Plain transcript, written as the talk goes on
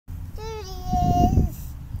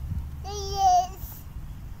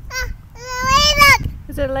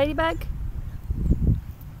it a ladybug?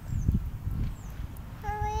 A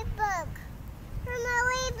ladybug. I'm a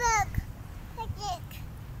ladybug. Take it.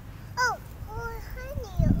 Oh,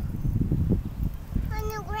 honey. On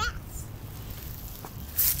the grass.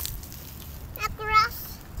 The grass.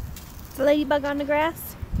 Is the ladybug on the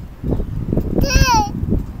grass? Good.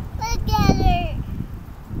 Look at her.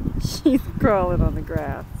 She's crawling on the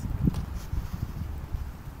grass.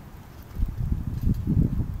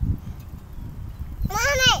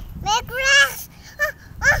 Mommy, the grass.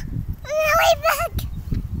 Ladybug.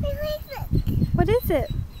 Ladybug. What is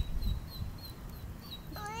it?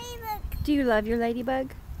 Ladybug. Do you love your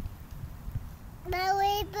ladybug? My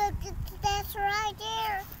ladybug, that's right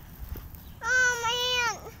there.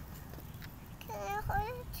 Oh man. Can I hold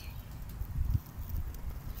it?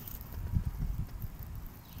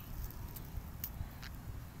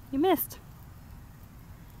 You missed.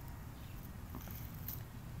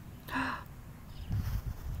 I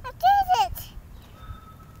did it.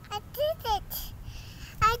 I did it.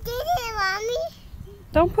 I did it, Mommy.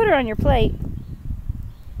 Don't put her on your plate.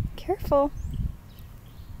 Careful.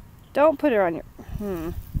 Don't put her on your...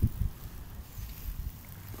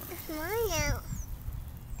 It's mine now.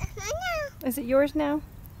 It's mine now. Is it yours now?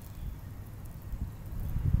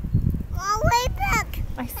 Oh, way back.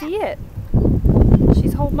 I see it.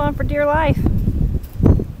 She's holding on for dear life.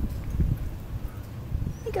 Here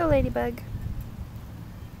you go, ladybug.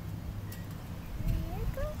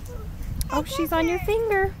 Oh, she's on your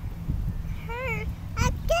finger. Her.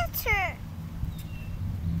 I get her.